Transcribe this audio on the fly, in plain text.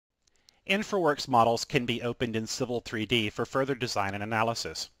Infraworks models can be opened in Civil 3D for further design and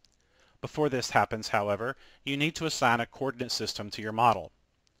analysis. Before this happens, however, you need to assign a coordinate system to your model.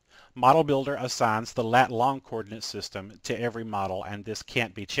 Model Builder assigns the lat-long coordinate system to every model, and this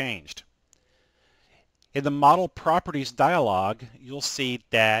can't be changed. In the Model Properties dialog, you'll see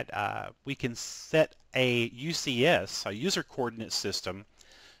that we can set a UCS, a user coordinate system,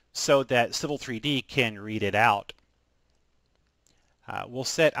 so that Civil 3D can read it out. We'll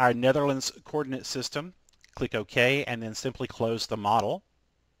set our Netherlands coordinate system, click OK, and then simply close the model.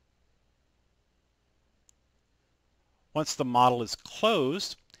 Once the model is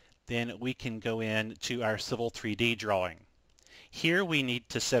closed, then we can go in to our Civil 3D drawing. Here we need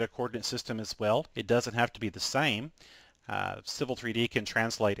to set a coordinate system as well. It doesn't have to be the same. Civil 3D can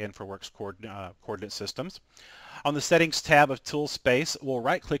translate Infraworks coordinate systems. On the Settings tab of Tool Space, we'll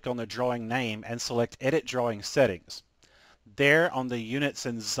right-click on the drawing name and select Edit Drawing Settings. There on the Units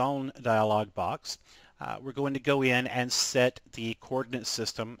and Zone dialog box, we're going to go in and set the coordinate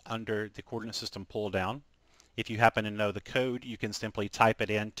system under the coordinate system pull-down. If you happen to know the code, you can simply type it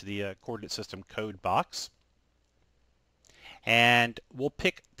into the coordinate system code box. And we'll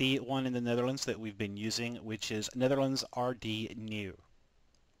pick the one in the Netherlands that we've been using, which is Netherlands RD New.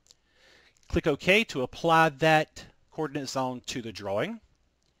 Click OK to apply that coordinate zone to the drawing.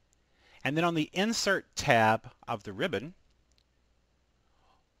 And then on the Insert tab of the ribbon,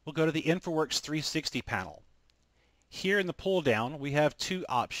 we'll go to the Infraworks 360 panel. Here in the pull down, we have two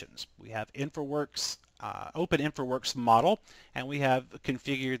options. We have Infraworks, Open Infraworks Model, and we have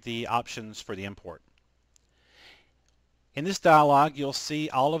configured the options for the import. In this dialog, you'll see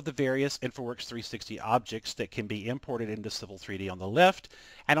all of the various Infraworks 360 objects that can be imported into Civil 3D on the left,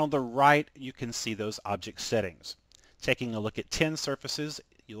 and on the right, you can see those object settings. Taking a look at 10 surfaces,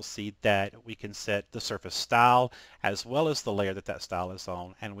 you'll see that we can set the surface style as well as the layer that that style is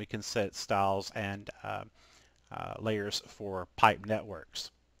on, and we can set styles and layers for pipe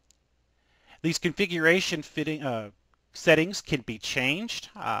networks. These configuration settings can be changed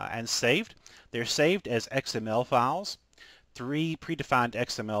and saved. They're saved as XML files. 3 predefined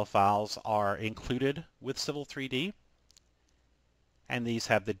XML files are included with Civil 3D, and these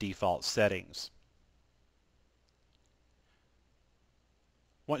have the default settings.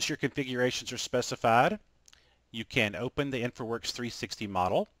 Once your configurations are specified, you can open the Infraworks 360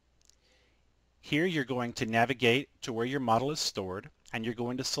 model. Here you're going to navigate to where your model is stored, and you're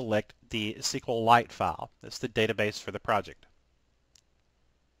going to select the SQLite file. That's the database for the project.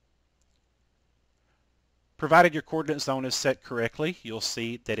 Provided your coordinate zone is set correctly, you'll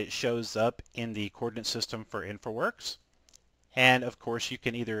see that it shows up in the coordinate system for Infraworks. And of course, you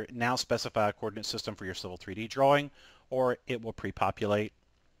can either now specify a coordinate system for your Civil 3D drawing, or it will pre-populate.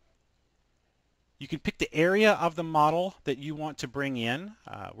 You can pick the area of the model that you want to bring in.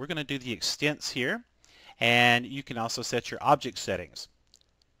 We're going to do the extents here, and you can also set your object settings.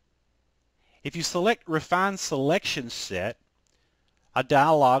 If you select Refine Selection Set, a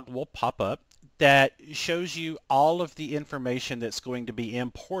dialog will pop up that shows you all of the information that's going to be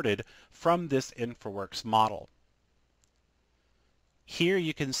imported from this Infraworks model. Here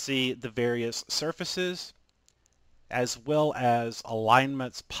you can see the various surfaces, as well as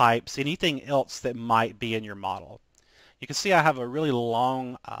alignments, pipes, anything else that might be in your model. You can see I have a really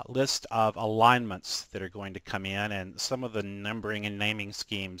long list of alignments that are going to come in, and some of the numbering and naming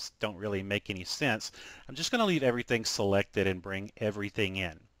schemes don't really make any sense. I'm just going to leave everything selected and bring everything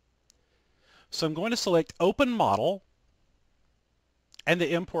in. So I'm going to select Open Model, and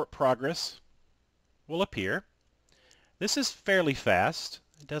the import progress will appear. This is fairly fast.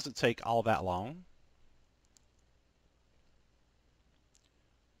 It doesn't take all that long.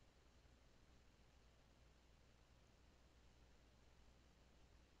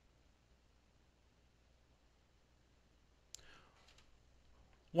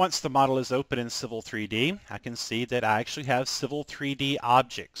 Once the model is open in Civil 3D, I can see that I actually have Civil 3D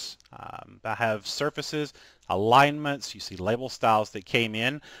objects. I have surfaces, alignments, you see label styles that came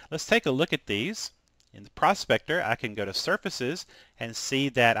in. Let's take a look at these. In the prospector, I can go to Surfaces and see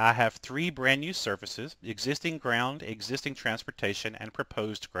that I have 3 brand new surfaces: existing ground, existing transportation, and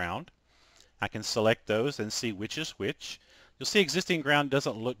proposed ground. I can select those and see which is which. You'll see existing ground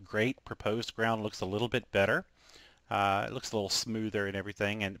doesn't look great. Proposed ground looks a little bit better. It looks a little smoother and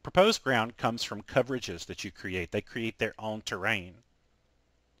everything. And proposed ground comes from coverages that you create. They create their own terrain.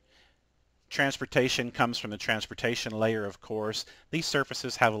 Transportation comes from the transportation layer, of course. These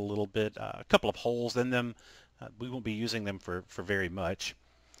surfaces have a couple of holes in them. We won't be using them for very much.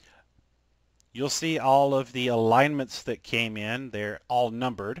 You'll see all of the alignments that came in. They're all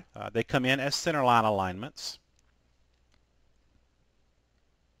numbered. They come in as centerline alignments.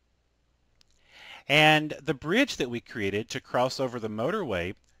 And the bridge that we created to cross over the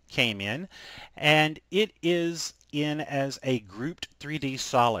motorway came in, and it is in as a grouped 3D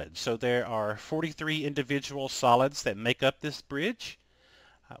solid. So there are 43 individual solids that make up this bridge.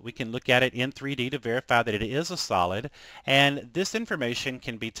 We can look at it in 3D to verify that it is a solid, and this information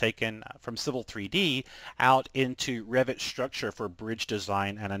can be taken from Civil 3D out into Revit structure for bridge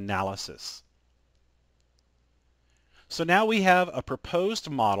design and analysis. So now we have a proposed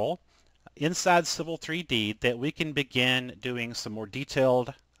model inside Civil 3D that we can begin doing some more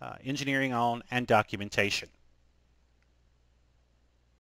detailed engineering on and documentation.